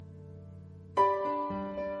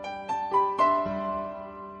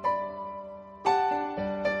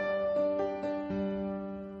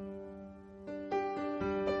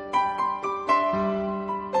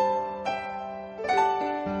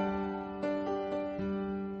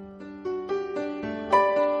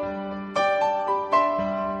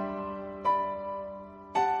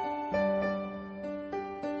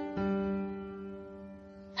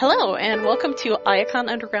Hello, and welcome to Iacon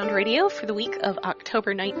Underground Radio for the week of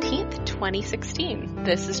October 19th, 2016.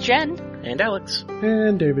 This is Jen. And Alex.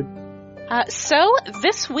 And David. So,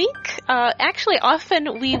 this week, actually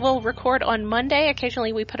often we will record on Monday.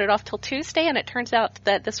 Occasionally we put it off till Tuesday, and it turns out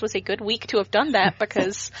that this was a good week to have done that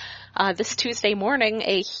because this Tuesday morning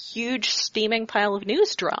a huge steaming pile of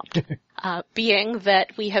news dropped. Being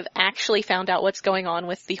that we have actually found out what's going on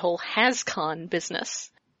with the whole HasCon business.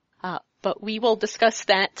 But we will discuss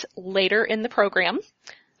that later in the program.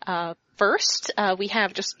 First, we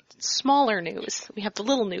have just smaller news. We have the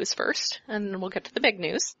little news first, and then we'll get to the big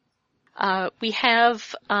news. We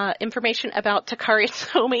have information about Takara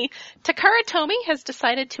Tomy. Takara Tomy has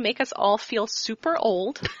decided to make us all feel super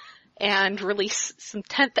old and release some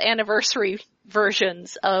 10th anniversary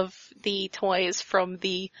versions of the toys from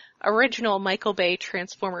the original Michael Bay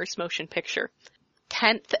Transformers motion picture.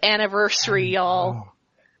 10th anniversary, y'all.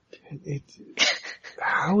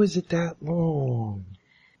 How is it that long?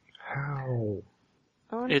 How?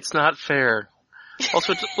 It's not fair.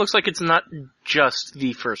 Also, it looks like it's not just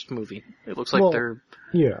the first movie. It looks like they're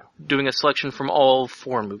doing a selection from all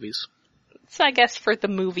 4 movies. So I guess for the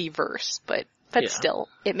movie verse, but still,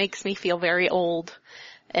 it makes me feel very old.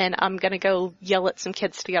 And I'm gonna go yell at some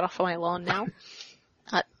kids to get off of my lawn now.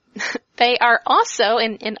 They are also,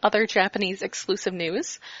 in other Japanese exclusive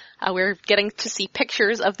news, we're getting to see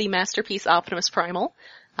pictures of the Masterpiece Optimus Primal.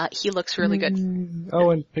 He looks really good.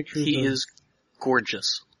 And pictures He is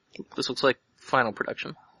gorgeous. This looks like final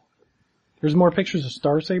production. There's more pictures of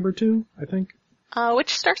Star Saber too, I think.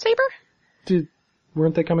 Which Star Saber?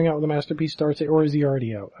 Weren't they coming out with a Masterpiece Star Saber, or is he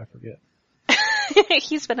already out? I forget.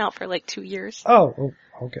 He's been out for like 2 years. Oh,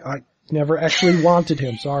 okay. I never actually wanted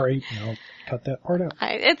him. Sorry. No, cut that part out.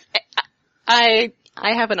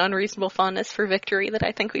 I have an unreasonable fondness for Victory that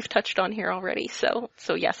I think we've touched on here already. So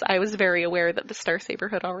yes, I was very aware that the Star Saber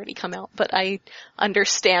had already come out, but I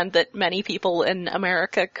understand that many people in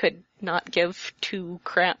America could not give 2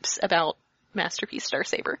 craps about Masterpiece Star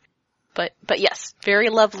Saber. But yes, very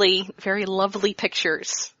lovely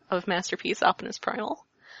pictures of Masterpiece Optimus Primal.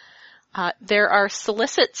 There are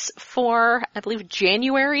solicits for, I believe,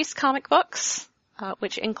 January's comic books,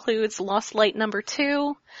 which includes Lost Light number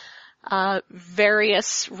 2,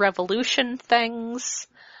 various Revolution things,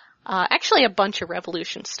 actually a bunch of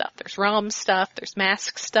Revolution stuff. There's ROM stuff, there's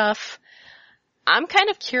Mask stuff. I'm kind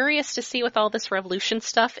of curious to see with all this Revolution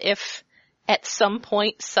stuff if at some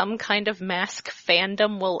point some kind of Mask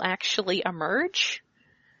fandom will actually emerge.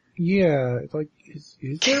 Yeah, like, is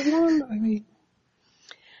there one? I mean,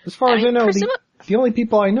 as far as I know, the only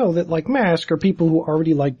people I know that like Mask are people who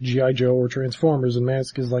already like G.I. Joe or Transformers, and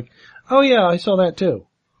Mask is like, oh yeah, I saw that too.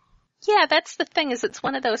 Yeah, that's the thing, is it's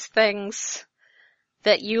one of those things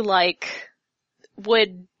that you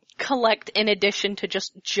would collect in addition to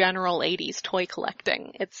just general 80s toy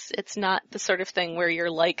collecting. It's not the sort of thing where you're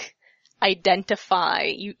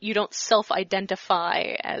you don't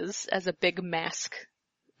self-identify as a big Mask,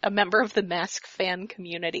 a member of the Mask fan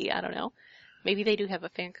community. I don't know. Maybe they do have a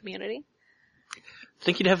fan community. I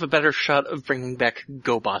think you'd have a better shot of bringing back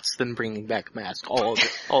GoBots than bringing back Mask, all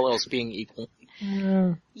else being equal.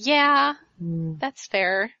 Yeah, that's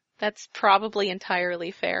fair. That's probably entirely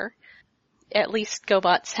fair. At least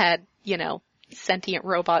GoBots had, sentient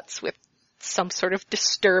robots with some sort of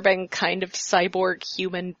disturbing kind of cyborg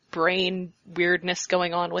human brain weirdness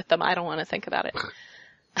going on with them. I don't want to think about it.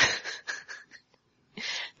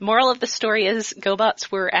 Moral of the story is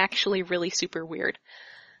GoBots were actually really super weird,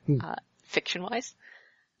 fiction-wise.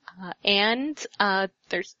 And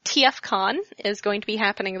there's TFCon is going to be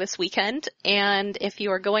happening this weekend, and if you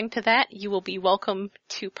are going to that, you will be welcome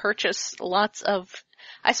to purchase lots of,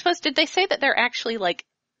 I suppose, did they say that they're actually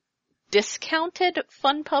discounted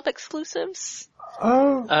FunPub exclusives?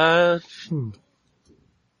 Or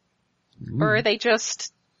are they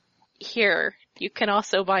just here? You can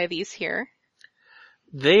also buy these here.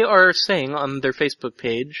 They are saying on their Facebook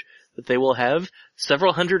page that they will have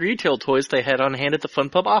several hundred retail toys they had on hand at the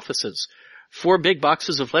FunPub offices. 4 big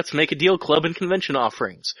boxes of Let's Make a Deal club and convention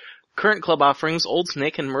offerings. Current club offerings, Old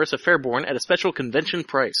Snake and Marissa Fairborn at a special convention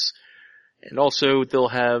price. And also they'll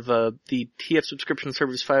have the TF subscription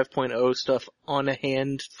service 5.0 stuff on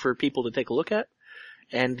hand for people to take a look at.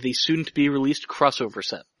 And the soon-to-be released crossover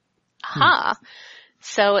set. Aha!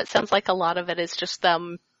 So it sounds like a lot of it is just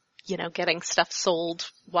them, getting stuff sold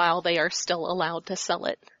while they are still allowed to sell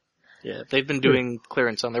it. Yeah, they've been doing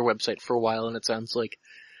clearance on their website for a while, and it sounds like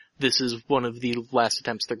this is one of the last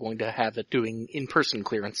attempts they're going to have at doing in-person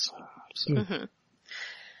clearance. So.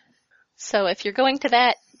 So if you're going to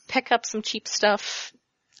that, pick up some cheap stuff.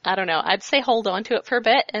 I don't know. I'd say hold on to it for a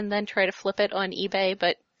bit and then try to flip it on eBay,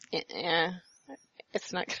 but Yeah,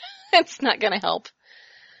 it's not gonna help.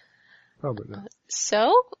 Probably not.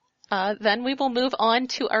 So, then we will move on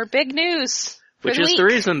to our big news. Which is the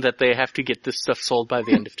reason that they have to get this stuff sold by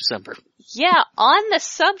the end of December. Yeah, on the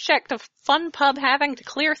subject of FunPub having to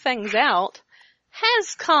clear things out,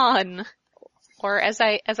 HasCon, or as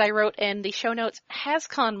I wrote in the show notes,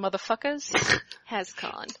 HasCon, motherfuckers.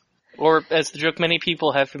 HasCon. Or, as the joke many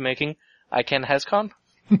people have been making, I can HasCon?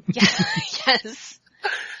 Yes.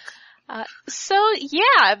 So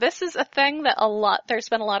yeah, this is a thing that there's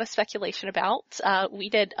been a lot of speculation about. We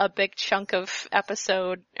did a big chunk of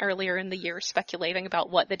episode earlier in the year speculating about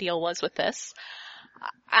what the deal was with this.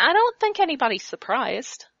 I don't think anybody's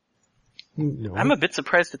surprised. No. I'm a bit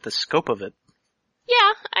surprised at the scope of it.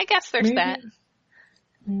 Yeah, I guess there's Maybe. that.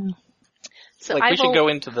 Yeah. So we should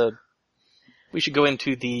go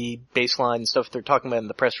into the baseline stuff they're talking about in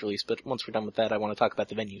the press release, but once we're done with that, I want to talk about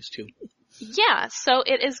the venues too. Yeah, so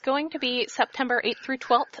it is going to be September 8th through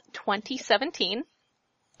 12th, 2017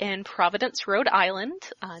 in Providence, Rhode Island,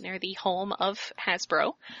 near the home of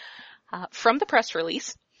Hasbro. From the press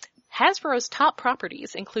release, Hasbro's top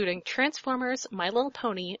properties, including Transformers, My Little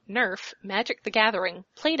Pony, Nerf, Magic the Gathering,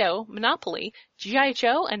 Play-Doh, Monopoly, G.I.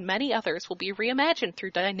 Joe, and many others will be reimagined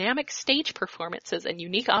through dynamic stage performances and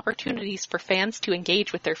unique opportunities for fans to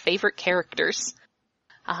engage with their favorite characters.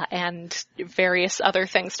 And various other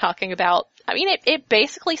things talking about, I mean, it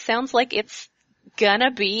basically sounds like it's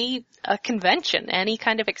gonna be a convention, any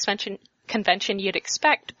kind of convention you'd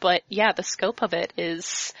expect, but yeah, the scope of it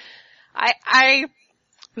is,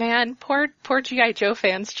 man, poor G.I. Joe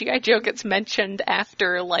fans. G.I. Joe gets mentioned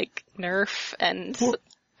after, like, Nerf, and,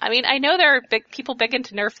 I mean, I know there are people big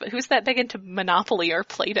into Nerf, but who's that big into Monopoly or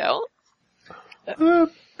Play-Doh?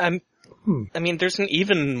 I mean, there's an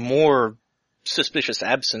even more suspicious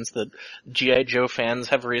absence that G.I. Joe fans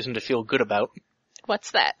have a reason to feel good about.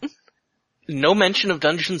 What's that? No mention of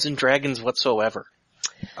Dungeons and Dragons whatsoever.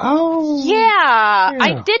 Oh. Yeah,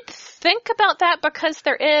 I did think about that because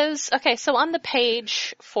there is, okay, so on the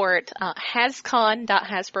page for it,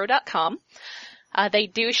 hascon.hasbro.com, they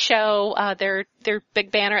do show, their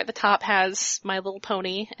big banner at the top has My Little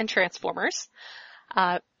Pony and Transformers.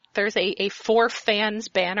 There's a For Fans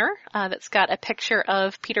banner, that's got a picture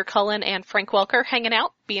of Peter Cullen and Frank Welker hanging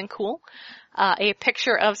out, being cool. A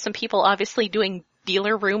picture of some people obviously doing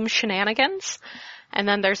dealer room shenanigans. And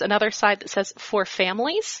then there's another side that says For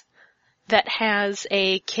Families that has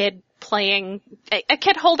a kid holding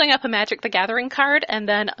up a Magic the Gathering card and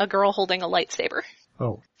then a girl holding a lightsaber.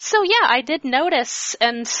 Oh. So yeah, I did notice,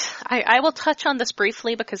 and I will touch on this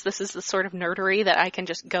briefly because this is the sort of nerdery that I can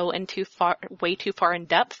just go into way too far in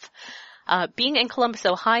depth. Being in Columbus,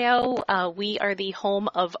 Ohio, we are the home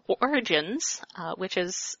of Origins, which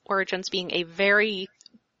is Origins being a very,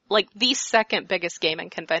 like, the second biggest gaming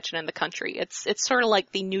convention in the country. It's sort of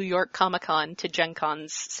like the New York Comic-Con to Gen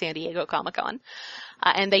Con's San Diego Comic-Con.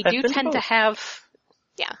 And they do tend to have,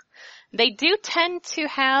 they do tend to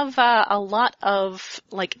have a lot of,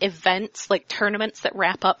 like, events, like tournaments that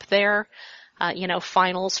wrap up there.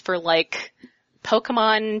 Finals for, like,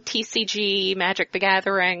 Pokemon, TCG, Magic the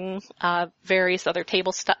Gathering, various other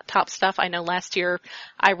tabletop stuff. I know last year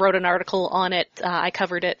I wrote an article on it. I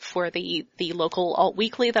covered it for the local Alt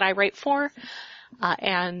Weekly that I write for.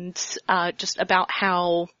 And just about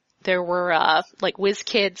how there were, like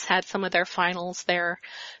WizKids had some of their finals there.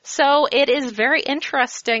 So it is very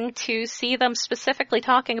interesting to see them specifically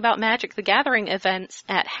talking about Magic the Gathering events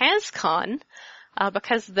at HasCon,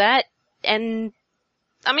 because that, and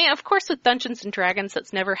I mean, of course with Dungeons and Dragons,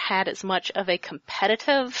 that's never had as much of a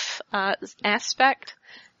competitive, aspect.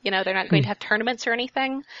 They're not going to have tournaments or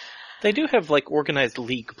anything. They do have, like, organized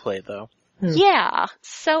league play, though. Yeah.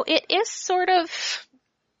 So it is sort of,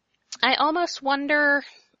 I almost wonder,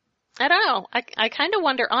 I don't know. I kind of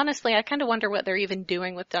wonder, honestly, I kind of wonder what they're even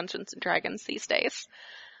doing with Dungeons and Dragons these days.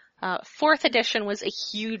 4th edition was a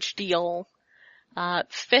huge deal.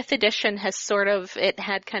 5th edition has it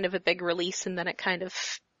had kind of a big release and then it kind of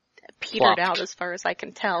petered out as far as I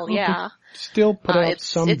can tell. Yeah. Still put out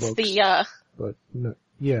some it's books. But no,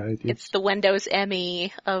 yeah. It's the Windows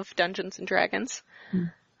ME of Dungeons and Dragons.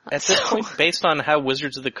 At this point, based on how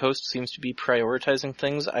Wizards of the Coast seems to be prioritizing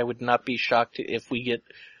things, I would not be shocked if we get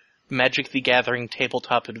Magic the Gathering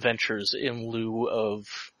tabletop adventures in lieu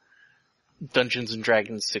of Dungeons and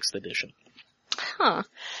Dragons 6th edition. Huh.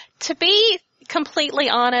 To be completely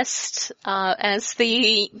honest, as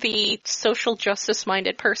the social justice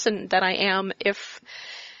minded person that I am, if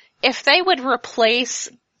they would replace,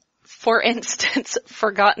 for instance,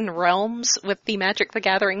 Forgotten Realms with the Magic the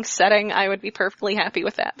Gathering setting, I would be perfectly happy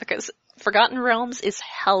with that, because Forgotten Realms is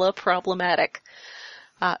hella problematic.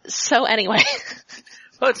 So anyway.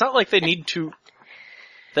 Well, it's not like they need to...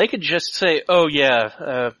 They could just say, oh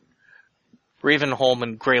yeah, Ravenholm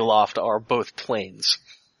and Greyloft are both planes.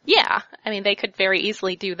 Yeah, I mean, they could very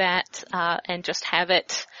easily do that, and just have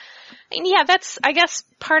it... I mean, yeah, that's, I guess,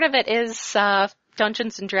 part of it is,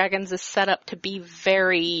 Dungeons & Dragons is set up to be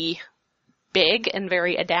very big and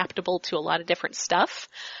very adaptable to a lot of different stuff.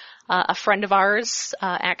 A friend of ours,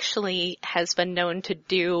 actually has been known to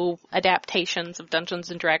do adaptations of Dungeons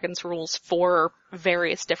 & Dragons rules for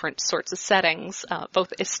various different sorts of settings,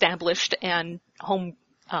 both established and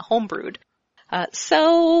homebrewed.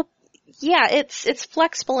 So, yeah, it's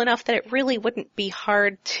flexible enough that it really wouldn't be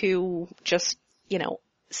hard to just,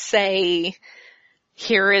 say,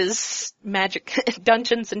 here is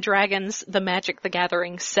Dungeons and Dragons, the Magic the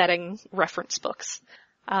Gathering setting reference books.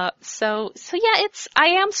 So yeah, I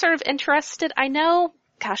am sort of interested. I know,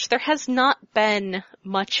 gosh, there has not been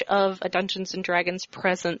much of a Dungeons and Dragons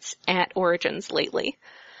presence at Origins lately.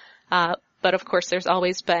 But of course there's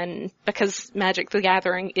always been, because Magic the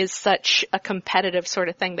Gathering is such a competitive sort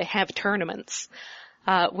of thing, they have tournaments.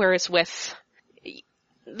 Whereas with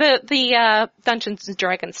the Dungeons and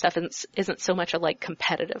Dragons stuff isn't so much a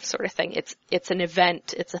competitive sort of thing. It's an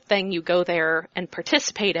event, it's a thing you go there and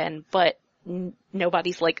participate in, but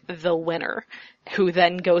nobody's the winner who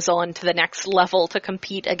then goes on to the next level to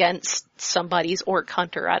compete against somebody's orc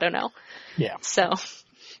hunter. I don't know. Yeah.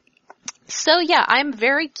 So yeah, I'm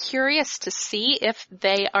very curious to see if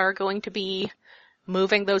they are going to be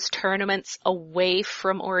moving those tournaments away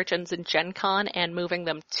from Origins and Gen Con and moving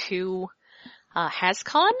them to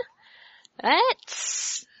HasCon.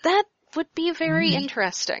 That would be very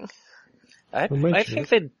interesting. I think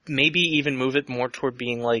they'd maybe even move it more toward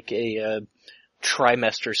being a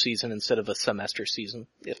trimester season instead of a semester season,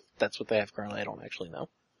 if that's what they have currently. I don't actually know.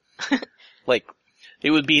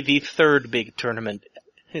 It would be the third big tournament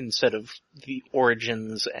instead of the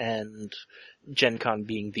Origins and Gen Con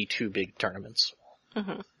being the two big tournaments.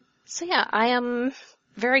 Mm-hmm. So yeah, I am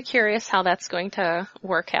very curious how that's going to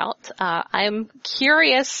work out. I'm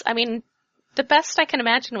curious, I mean, the best I can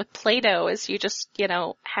imagine with Play-Doh is you just,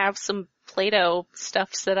 have some Play-Doh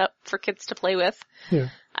stuff set up for kids to play with. Yeah.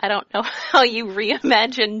 I don't know how you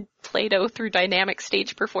reimagine Play-Doh through dynamic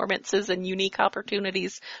stage performances and unique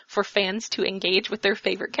opportunities for fans to engage with their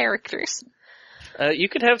favorite characters. You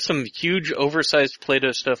could have some huge oversized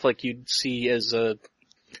Play-Doh stuff like you'd see as a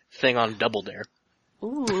thing on Double Dare.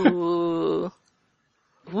 Ooh.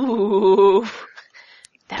 Ooh.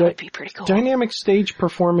 That would be pretty cool. Dynamic stage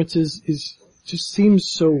performances just seems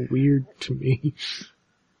so weird to me.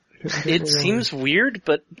 It seems weird,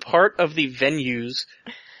 but part of the venues,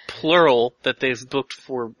 plural, that they've booked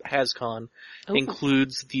for HasCon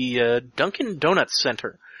includes the Dunkin' Donuts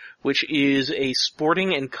Center, which is a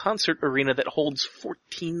sporting and concert arena that holds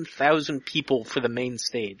 14,000 people for the main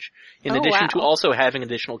stage, in addition to also having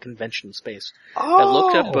additional convention space. I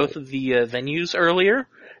looked up both of the venues earlier,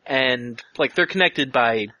 and they're connected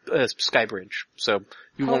by Skybridge, so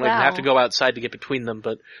you won't even have to go outside to get between them,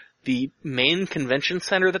 but the main convention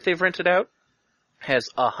center that they've rented out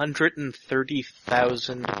has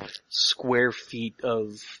 130,000 square feet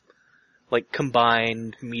of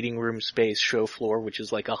combined meeting room space, show floor, which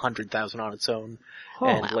is 100,000 on its own,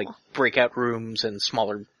 and breakout rooms and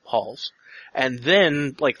smaller halls. And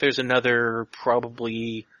then, there's another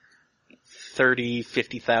probably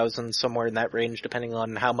 50,000, somewhere in that range, depending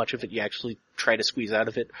on how much of it you actually try to squeeze out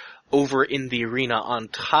of it, over in the arena on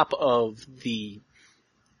top of the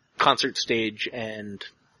concert stage and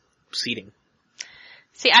seating.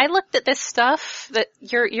 See, I looked at this stuff that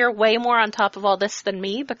you're way more on top of all this than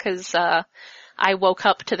me because I woke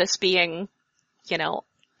up to this being,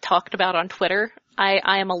 talked about on Twitter.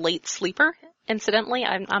 I am a late sleeper, incidentally.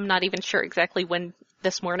 I'm not even sure exactly when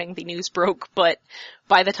this morning the news broke, but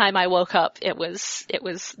by the time I woke up it was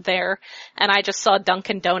there, and I just saw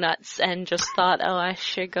Dunkin' Donuts and just thought, oh, I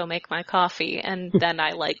should go make my coffee, and then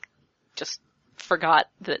I just forgot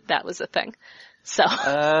that was a thing. So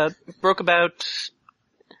broke about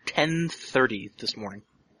 10:30 this morning.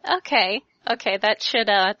 Okay, that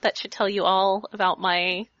should tell you all about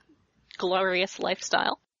my glorious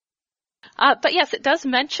lifestyle. But yes, it does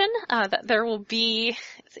mention that there will be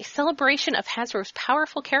a celebration of Hasbro's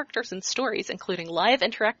powerful characters and stories, including live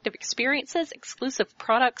interactive experiences, exclusive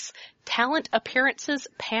products, talent appearances,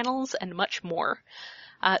 panels, and much more.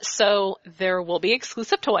 So there will be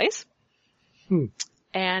exclusive toys.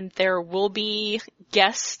 And there will be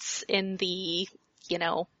guests in the,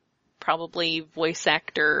 probably voice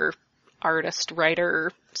actor, artist,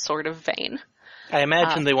 writer sort of vein. I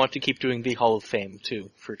imagine they want to keep doing the Hall of Fame,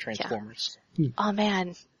 too, for Transformers. Yeah. Oh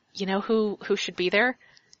man, you know who should be there?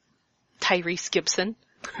 Tyrese Gibson.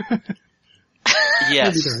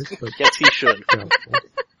 Yes. Nice, but Yes, he should.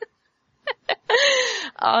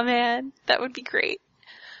 Oh man, that would be great.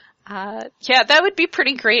 Yeah, that would be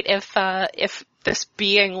pretty great if this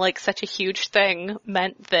being like such a huge thing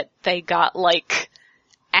meant that they got like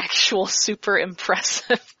actual super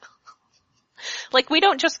impressive. Like we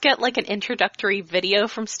don't just get like an introductory video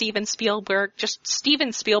from Steven Spielberg, just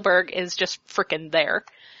Steven Spielberg is just frickin' there.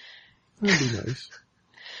 That'd be nice.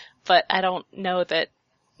 But I don't know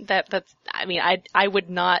that's, I mean, I would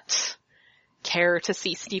not care to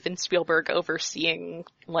see Steven Spielberg overseeing,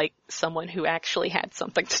 like, someone who actually had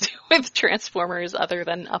something to do with Transformers other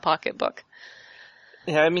than a pocketbook.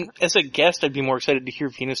 Yeah, I mean, as a guest, I'd be more excited to hear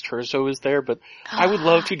Venus Terzo is there, but I would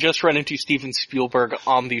love to just run into Steven Spielberg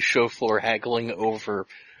on the show floor haggling over,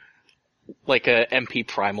 like, a MP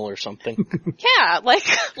Primal or something. Yeah,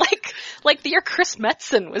 like your Chris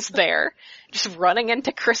Metzen was there, just running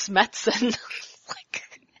into Chris Metzen. Like,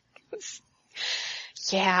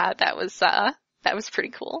 yeah, that was pretty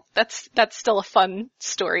cool. That's still a fun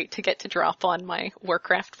story to get to drop on my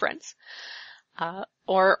Warcraft friends.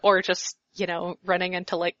 Or just, you know, running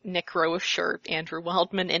into like Nick Roche or Andrew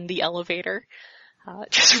Wildman in the elevator.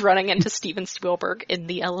 Just running into Steven Spielberg in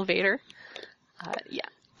the elevator. Yeah,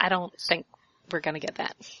 I don't think we're gonna get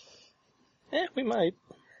that. We might.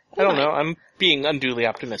 I don't know. I'm being unduly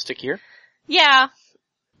optimistic here. Yeah.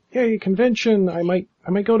 Yay, convention. I might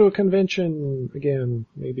go to a convention again.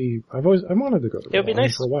 Maybe. I wanted to go to It would be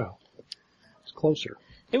nice for a while. It's closer.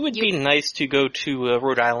 It would be nice to go to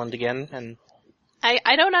Rhode Island again, and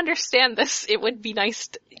I don't understand this. It would be nice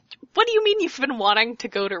to... What do you mean you've been wanting to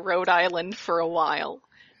go to Rhode Island for a while?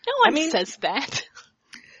 No one says that.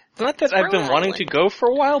 It's not that I've been wanting to go for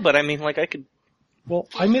a while, but I mean, like, I could... Well,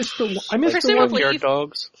 I missed the Presumably Junkyard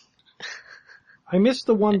Dogs. I missed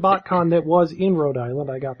the one BotCon that was in Rhode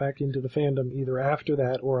Island. I got back into the fandom either after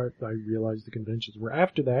that or I realized the conventions were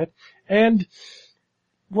after that. And,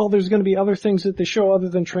 well, there's going to be other things at the show other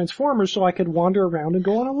than Transformers, so I could wander around and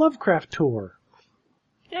go on a Lovecraft tour.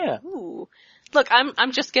 Yeah. Ooh. Look,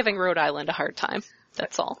 I'm just giving Rhode Island a hard time.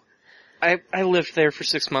 That's all. I lived there for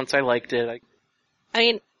 6 months. I liked it. I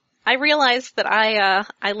mean, I realize that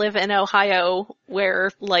I live in Ohio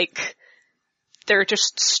where, like, there are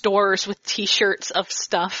just stores with t-shirts of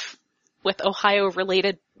stuff with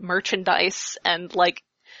Ohio-related merchandise, and, like,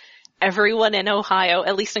 everyone in Ohio,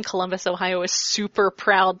 at least in Columbus, Ohio, is super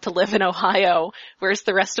proud to live in Ohio, whereas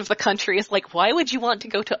the rest of the country is like, why would you want to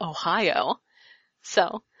go to Ohio?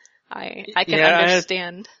 So, I can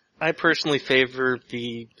understand. I personally favor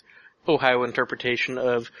the Ohio interpretation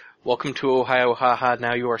of, welcome to Ohio, haha,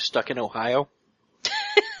 now you are stuck in Ohio.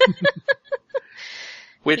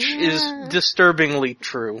 Which is disturbingly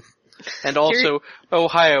true. And also,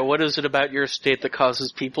 Ohio, what is it about your state that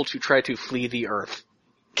causes people to try to flee the earth?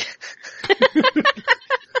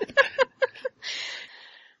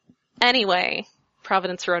 Anyway,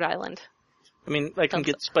 Providence, Rhode Island. I mean, I can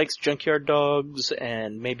get Spike's Junkyard Dogs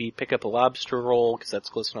and maybe pick up a lobster roll, because that's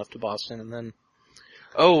close enough to Boston, and then...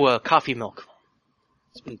 coffee milk.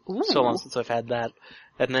 It's been so long since I've had that.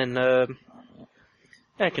 And then,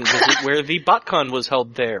 I can visit where the BotCon was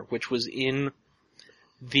held there, which was in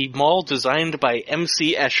the mall designed by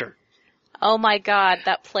M.C. Escher. Oh my god,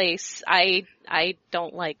 that place. I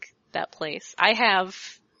don't like that place. I have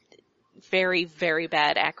very, very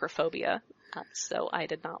bad acrophobia, so I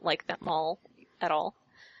did not like that mall at all.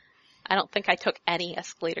 I don't think I took any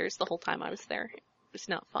escalators the whole time I was there. It was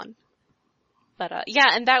not fun. But, yeah,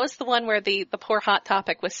 and that was the one where the poor Hot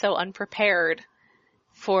Topic was so unprepared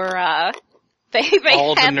for, they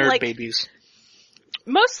all had, the nerd like, babies.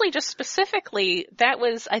 Mostly just specifically, that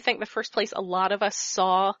was, I think, the first place a lot of us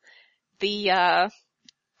saw the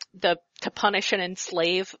To Punish and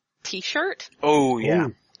Enslave t-shirt. Oh, yeah.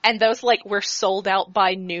 Ooh. And those, like, were sold out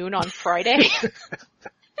by noon on Friday.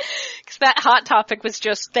 Cause that Hot Topic was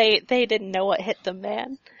just, they didn't know what hit them,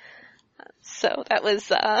 man. So that was,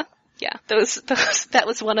 yeah, that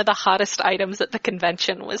was one of the hottest items at the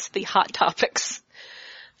convention was the Hot Topics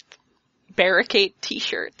barricade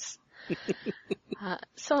t-shirts.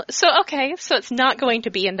 So okay, so it's not going to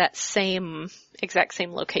be in that exact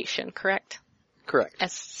same location, correct? Correct.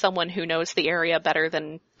 As someone who knows the area better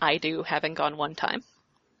than I do, having gone one time.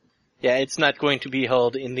 Yeah, it's not going to be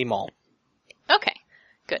held in the mall. Okay,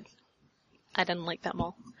 good. I didn't like that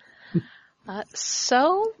mall.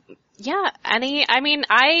 So, yeah,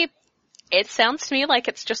 it sounds to me like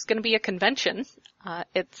it's just gonna be a convention.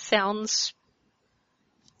 It sounds,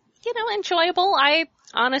 enjoyable.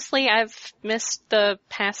 I've missed the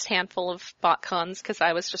past handful of BotCons because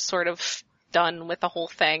I was just sort of done with the whole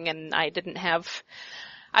thing and I didn't have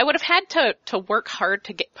I would have had to work hard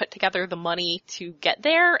to put together the money to get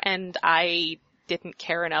there, and I didn't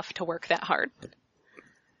care enough to work that hard.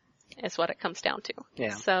 Is what it comes down to.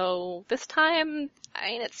 Yeah. So this time, I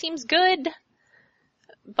mean, it seems good,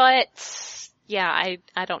 but yeah,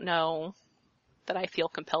 I don't know that I feel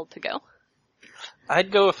compelled to go.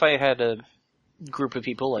 I'd go if I had a group of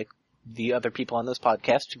people, like the other people on this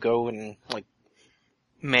podcast, to go and, like,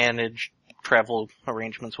 manage travel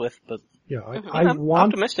arrangements with, but Yeah, I'm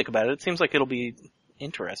optimistic about it. It seems like it'll be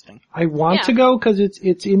interesting. I want to go because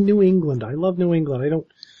it's in New England. I love New England.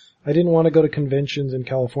 I didn't want to go to conventions in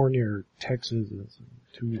California or Texas. It's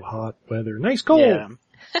too hot weather. Nice cold. Yeah.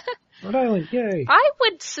 Rhode Island, yay. I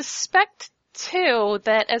would suspect, too,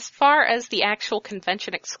 that as far as the actual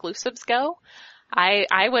convention exclusives go,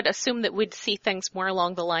 I would assume that we'd see things more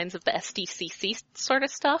along the lines of the SDCC sort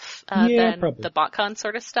of stuff than probably. the BotCon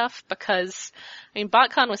sort of stuff, because, I mean,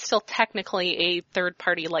 BotCon was still technically a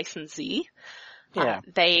third-party licensee. Yeah.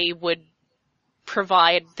 They would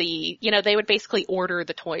provide they would basically order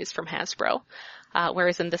the toys from Hasbro.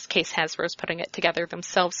 Whereas in this case, Hasbro's putting it together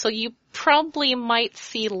themselves. So you probably might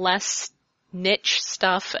see less niche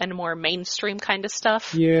stuff and more mainstream kind of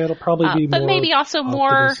stuff. Yeah, it'll probably be more. But maybe also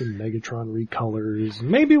more. Optimus and Megatron recolors.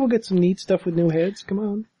 Maybe we'll get some neat stuff with new heads. Come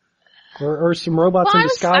on. Or some robots in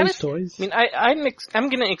disguise toys. I mean, I'm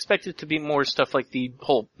gonna expect it to be more stuff like the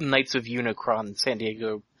whole Knights of Unicron San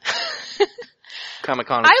Diego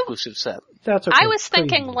Comic-Con exclusive set. That's okay. I was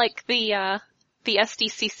thinking like the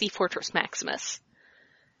SDCC Fortress Maximus,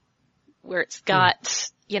 where it's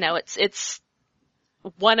got, it's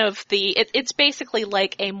one of it's basically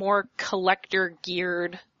like a more collector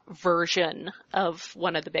geared version of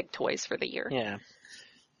one of the big toys for the year. Yeah.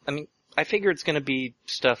 I mean, I figure it's gonna be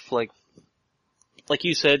stuff like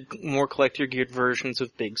you said, more collector geared versions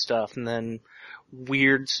of big stuff, and then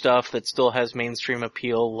weird stuff that still has mainstream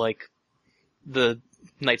appeal, like the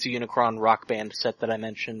Knights of Unicron Rock Band set that I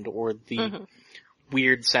mentioned, or the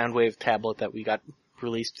weird Soundwave tablet that we got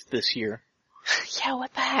released this year. Yeah,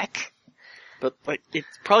 what the heck? But, it's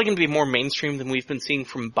probably going to be more mainstream than we've been seeing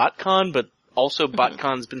from BotCon, but also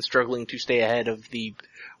BotCon's been struggling to stay ahead of the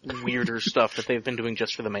weirder stuff that they've been doing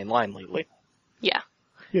just for the main line lately. Yeah.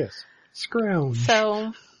 Yes. Scrounge.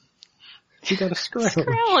 So. You got a scrounge.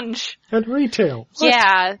 Scrounge. At retail. What?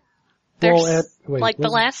 Yeah. There's, well, the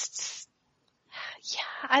last.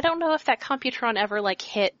 Yeah, I don't know if that Computron ever,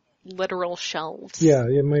 hit literal shelves. Yeah,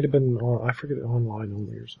 it might have been, I forget, online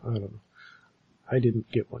only or something. I don't know. I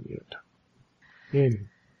didn't get one yet. Anyway.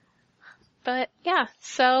 But, yeah,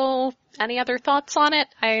 so, any other thoughts on it?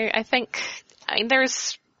 I think,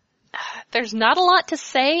 there's not a lot to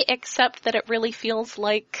say except that it really feels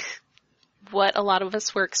like what a lot of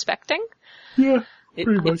us were expecting. Yeah,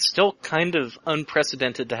 pretty much. It's still kind of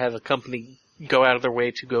unprecedented to have a company go out of their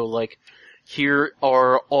way to go, here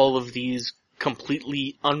are all of these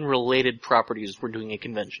completely unrelated properties we're doing a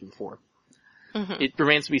convention for. Mm-hmm. It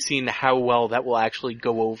remains to be seen how well that will actually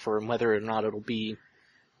go over and whether or not it'll be,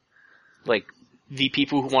 the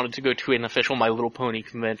people who wanted to go to an official My Little Pony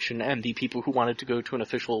convention and the people who wanted to go to an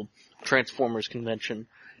official Transformers convention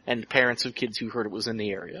and parents of kids who heard it was in the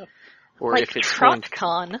area. Or if it's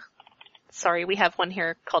TrotCon. Sorry, we have one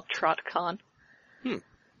here called TrotCon.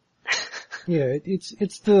 Yeah,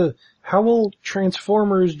 it's the, how will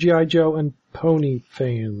Transformers, G.I. Joe, and Pony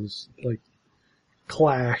fans,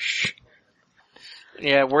 clash?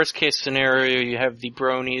 Yeah, worst case scenario, you have the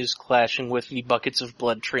bronies clashing with the Buckets of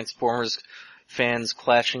Blood Transformers fans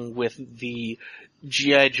clashing with the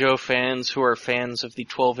G.I. Joe fans who are fans of the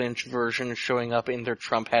 12-inch version showing up in their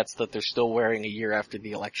Trump hats that they're still wearing a year after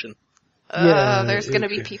the election. There's gonna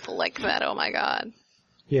be people like that, oh my god.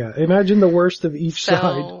 Yeah, imagine the worst of each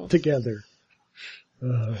side together.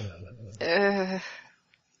 Yeah.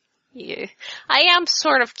 I am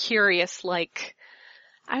sort of curious,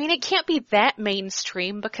 it can't be that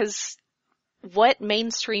mainstream because what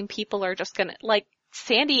mainstream people are just gonna,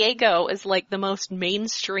 San Diego is the most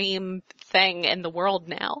mainstream thing in the world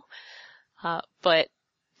now. But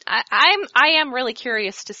I am really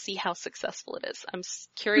curious to see how successful it is. I'm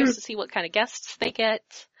curious to see what kind of guests they get.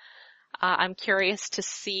 I'm curious to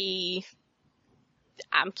see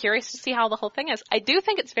how the whole thing is. I do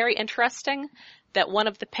think it's very interesting that one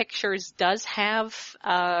of the pictures does have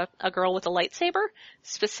a girl with a lightsaber,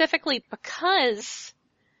 specifically because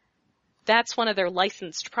that's one of their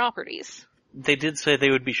licensed properties. They did say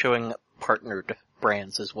they would be showing partnered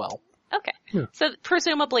brands as well. Okay. Yeah. So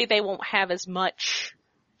presumably they won't have as much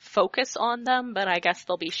focus on them, but I guess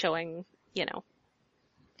they'll be showing,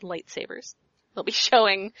 lightsabers. They'll be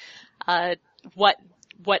showing what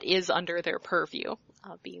is under their purview,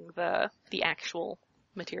 being the actual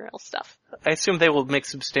material stuff. I assume they will make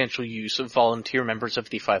substantial use of volunteer members of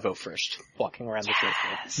the 501st walking around the show.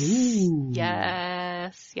 Ooh.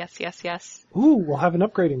 Yes. Ooh, we'll have an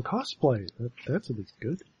upgrade in cosplay. That's at least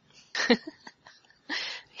good.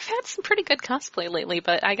 We've had some pretty good cosplay lately,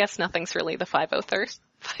 but I guess nothing's really the 501st.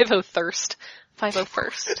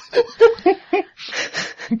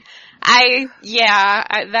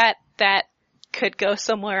 That could go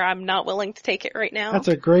somewhere. I'm not willing to take it right now. That's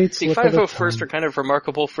a great slip The of the 501st tongue. are kind of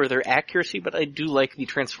remarkable for their accuracy, but I do like the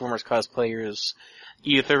Transformers cosplayers'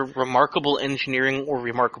 either remarkable engineering or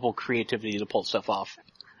remarkable creativity to pull stuff off.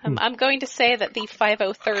 I'm going to say that the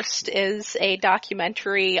 501st is a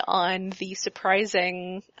documentary on the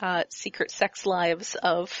surprising secret sex lives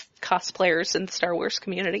of cosplayers in the Star Wars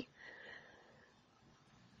community.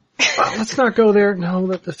 Let's not go there. No,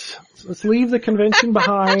 let's leave the convention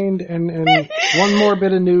behind and one more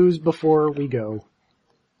bit of news before we go.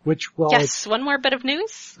 Which, well, yes, one more bit of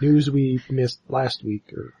news. News we missed last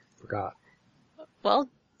week or forgot. Well,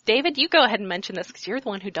 David, you go ahead and mention this because you're the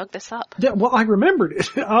one who dug this up. Yeah, well, I remembered it.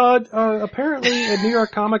 Apparently at New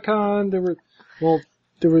York Comic Con, they were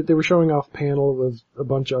showing off a panel with a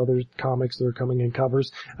bunch of other comics that are coming in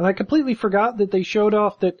covers, and I completely forgot that they showed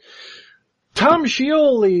off that Tom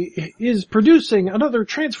Scioli is producing another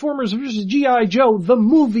Transformers vs. G.I. Joe, the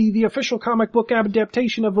movie, the official comic book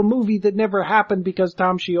adaptation of a movie that never happened because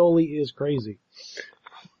Tom Scioli is crazy.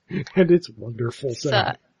 And it's wonderful.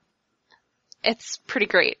 It's pretty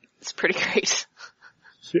great. It's pretty great.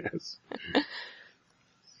 Yes.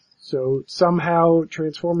 So somehow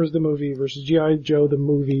Transformers the movie versus G.I. Joe the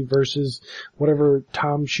movie versus whatever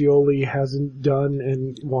Tom Scioli hasn't done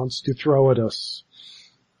and wants to throw at us.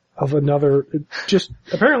 Of another,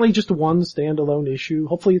 apparently just one standalone issue.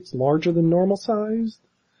 Hopefully it's larger than normal sized.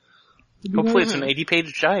 Hopefully it's an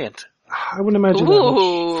 80-page giant. I wouldn't imagine that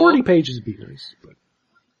much. 40 pages would be nice. But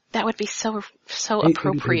that would be so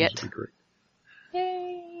appropriate. 80 pages would be great.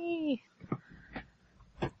 Yay!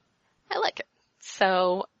 I like it.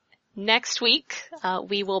 So, next week,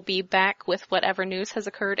 we will be back with whatever news has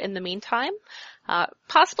occurred in the meantime.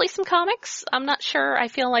 Possibly some comics. I'm not sure. I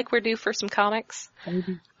feel like we're due for some comics.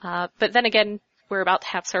 Maybe. But then again, we're about to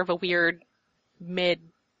have sort of a weird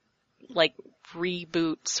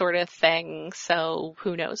reboot sort of thing, so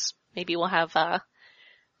who knows? Maybe we'll have,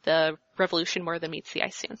 the Revolution More Than Meets the Eye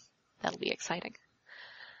soon. That'll be exciting.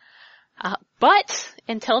 But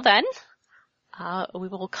until then, we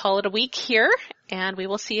will call it a week here, and we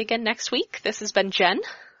will see you again next week. This has been Jen.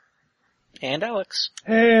 And Alex.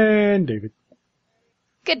 And David.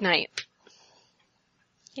 Good night.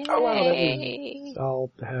 Yay. Oh wow, I'll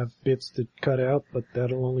have bits to cut out, but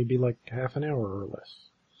that'll only be like half an hour or less.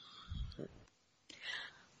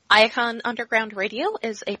 Iacon Underground Radio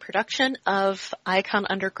is a production of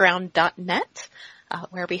IaconUnderground.net,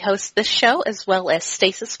 where we host this show as well as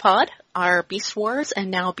Stasis Pod, our Beast Wars and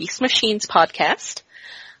now Beast Machines podcast.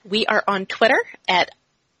 We are on Twitter at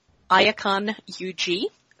IaconUG,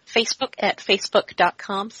 Facebook at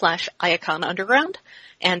facebook.com/IaconUnderground,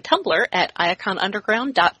 and Tumblr at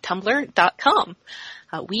iaconunderground.tumblr.com.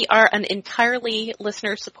 We are an entirely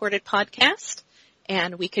listener-supported podcast,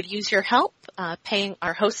 and we could use your help paying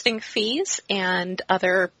our hosting fees and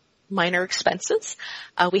other minor expenses.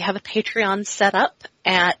 We have a Patreon set up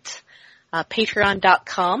at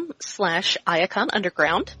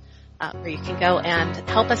patreon.com/IaconUnderground, where you can go and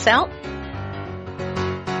help us out